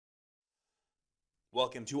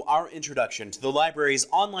Welcome to our introduction to the library's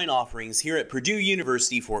online offerings here at Purdue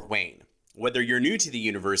University, Fort Wayne. Whether you're new to the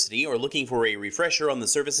university or looking for a refresher on the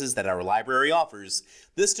services that our library offers,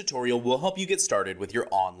 this tutorial will help you get started with your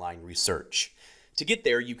online research. To get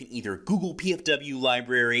there, you can either Google PFW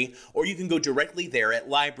Library or you can go directly there at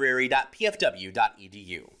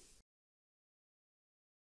library.pfw.edu.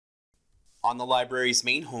 On the library's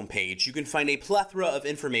main homepage, you can find a plethora of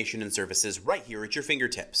information and services right here at your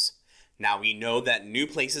fingertips. Now we know that new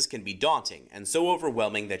places can be daunting and so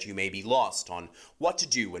overwhelming that you may be lost on what to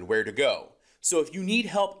do and where to go. So if you need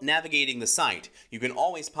help navigating the site, you can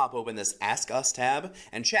always pop open this Ask Us tab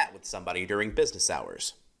and chat with somebody during business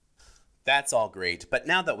hours. That's all great, but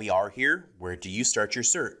now that we are here, where do you start your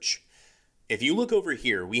search? If you look over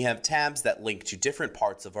here, we have tabs that link to different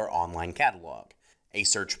parts of our online catalog. A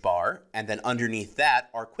search bar, and then underneath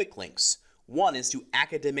that are quick links. One is to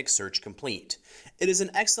Academic Search Complete. It is an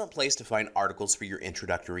excellent place to find articles for your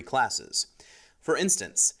introductory classes. For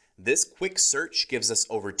instance, this quick search gives us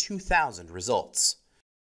over 2,000 results.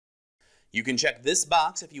 You can check this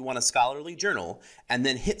box if you want a scholarly journal, and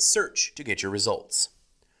then hit search to get your results.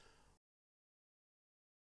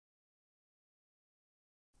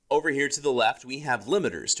 Over here to the left, we have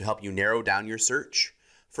limiters to help you narrow down your search.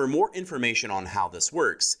 For more information on how this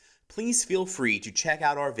works, please feel free to check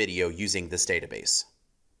out our video using this database.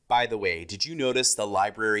 By the way, did you notice the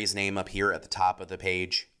library's name up here at the top of the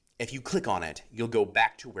page? If you click on it, you'll go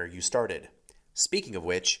back to where you started. Speaking of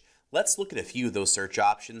which, let's look at a few of those search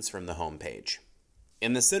options from the home page.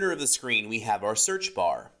 In the center of the screen, we have our search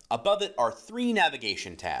bar. Above it are 3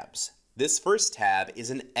 navigation tabs. This first tab is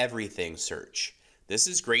an everything search. This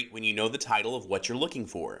is great when you know the title of what you're looking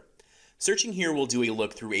for. Searching here will do a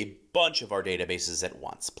look through a bunch of our databases at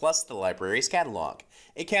once, plus the library's catalog.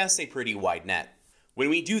 It casts a pretty wide net.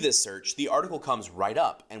 When we do this search, the article comes right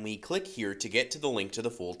up, and we click here to get to the link to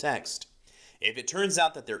the full text. If it turns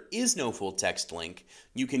out that there is no full text link,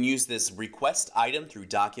 you can use this Request Item through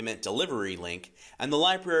Document Delivery link, and the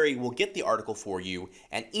library will get the article for you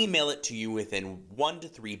and email it to you within 1 to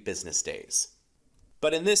 3 business days.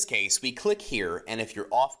 But in this case, we click here, and if you're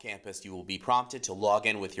off campus, you will be prompted to log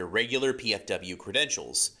in with your regular PFW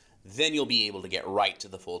credentials. Then you'll be able to get right to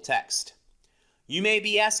the full text. You may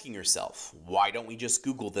be asking yourself, why don't we just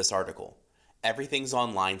Google this article? Everything's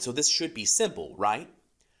online, so this should be simple, right?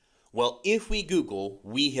 Well, if we Google,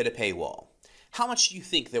 we hit a paywall. How much do you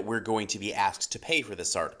think that we're going to be asked to pay for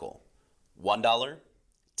this article? $1?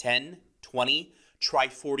 $10? $20? Try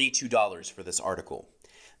 $42 for this article.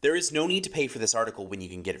 There is no need to pay for this article when you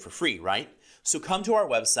can get it for free, right? So come to our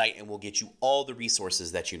website and we'll get you all the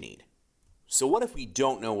resources that you need. So what if we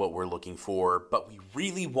don't know what we're looking for, but we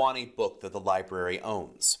really want a book that the library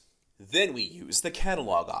owns? Then we use the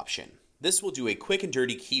catalog option. This will do a quick and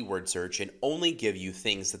dirty keyword search and only give you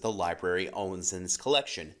things that the library owns in its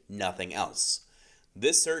collection, nothing else.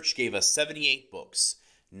 This search gave us 78 books.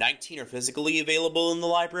 19 are physically available in the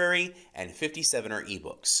library and 57 are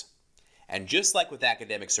ebooks. And just like with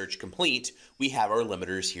Academic Search Complete, we have our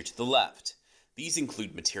limiters here to the left. These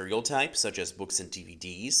include material types such as books and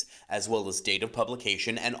DVDs, as well as date of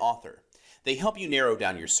publication and author. They help you narrow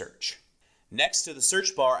down your search. Next to the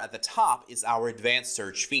search bar at the top is our advanced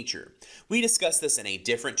search feature. We discussed this in a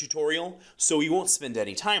different tutorial, so we won't spend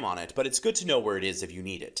any time on it, but it's good to know where it is if you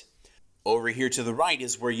need it. Over here to the right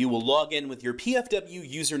is where you will log in with your PFW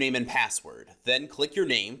username and password. Then click your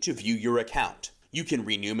name to view your account. You can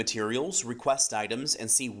renew materials, request items,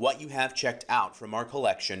 and see what you have checked out from our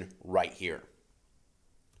collection right here.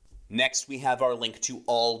 Next, we have our link to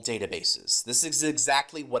all databases. This is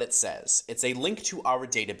exactly what it says. It's a link to our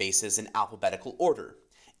databases in alphabetical order.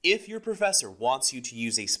 If your professor wants you to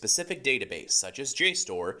use a specific database, such as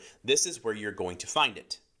JSTOR, this is where you're going to find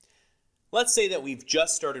it. Let's say that we've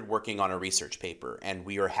just started working on a research paper, and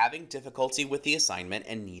we are having difficulty with the assignment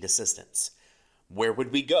and need assistance. Where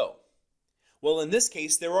would we go? Well, in this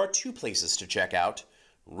case, there are 2 places to check out: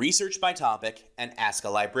 Research by Topic and Ask a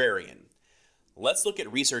Librarian. Let's look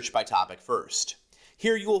at Research by Topic first.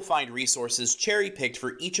 Here you will find resources cherry-picked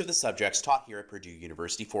for each of the subjects taught here at Purdue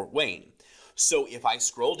University, Fort Wayne. So if I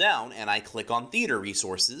scroll down and I click on Theater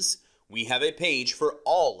Resources, we have a page for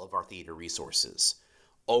all of our theater resources.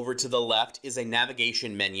 Over to the left is a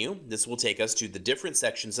navigation menu. This will take us to the different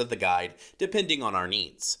sections of the guide depending on our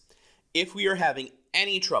needs. If we are having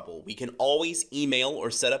any trouble, we can always email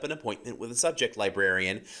or set up an appointment with a subject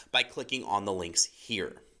librarian by clicking on the links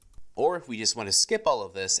here. Or if we just want to skip all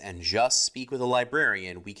of this and just speak with a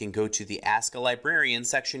librarian, we can go to the Ask a Librarian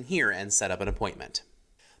section here and set up an appointment.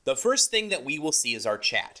 The first thing that we will see is our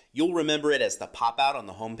chat. You'll remember it as the pop-out on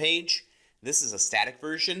the home page. This is a static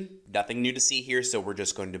version, nothing new to see here, so we're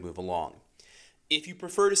just going to move along. If you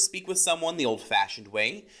prefer to speak with someone the old-fashioned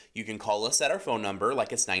way, you can call us at our phone number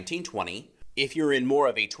like it's 1920. If you're in more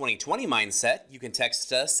of a 2020 mindset, you can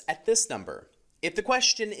text us at this number. If the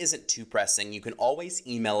question isn't too pressing, you can always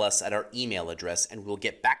email us at our email address and we'll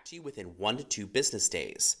get back to you within 1 to 2 business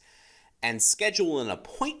days. And schedule an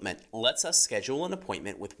appointment lets us schedule an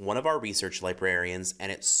appointment with one of our research librarians,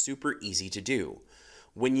 and it's super easy to do.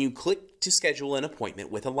 When you click to schedule an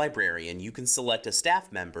appointment with a librarian, you can select a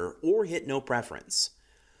staff member or hit no preference.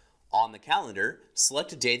 On the calendar,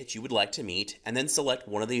 select a day that you would like to meet and then select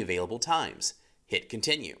one of the available times. Hit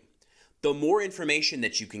continue. The more information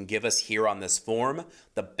that you can give us here on this form,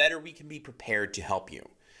 the better we can be prepared to help you.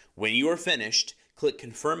 When you are finished, click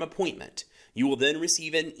confirm appointment. You will then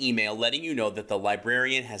receive an email letting you know that the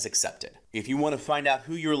librarian has accepted. If you want to find out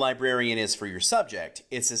who your librarian is for your subject,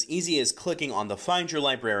 it's as easy as clicking on the Find Your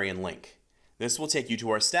Librarian link. This will take you to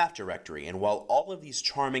our staff directory, and while all of these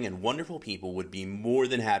charming and wonderful people would be more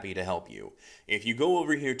than happy to help you, if you go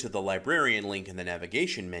over here to the librarian link in the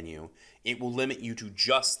navigation menu, it will limit you to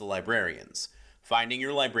just the librarians. Finding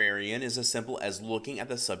your librarian is as simple as looking at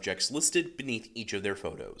the subjects listed beneath each of their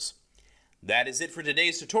photos. That is it for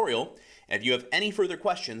today's tutorial. If you have any further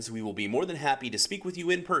questions, we will be more than happy to speak with you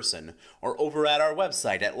in person or over at our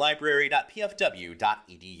website at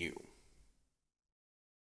library.pfw.edu.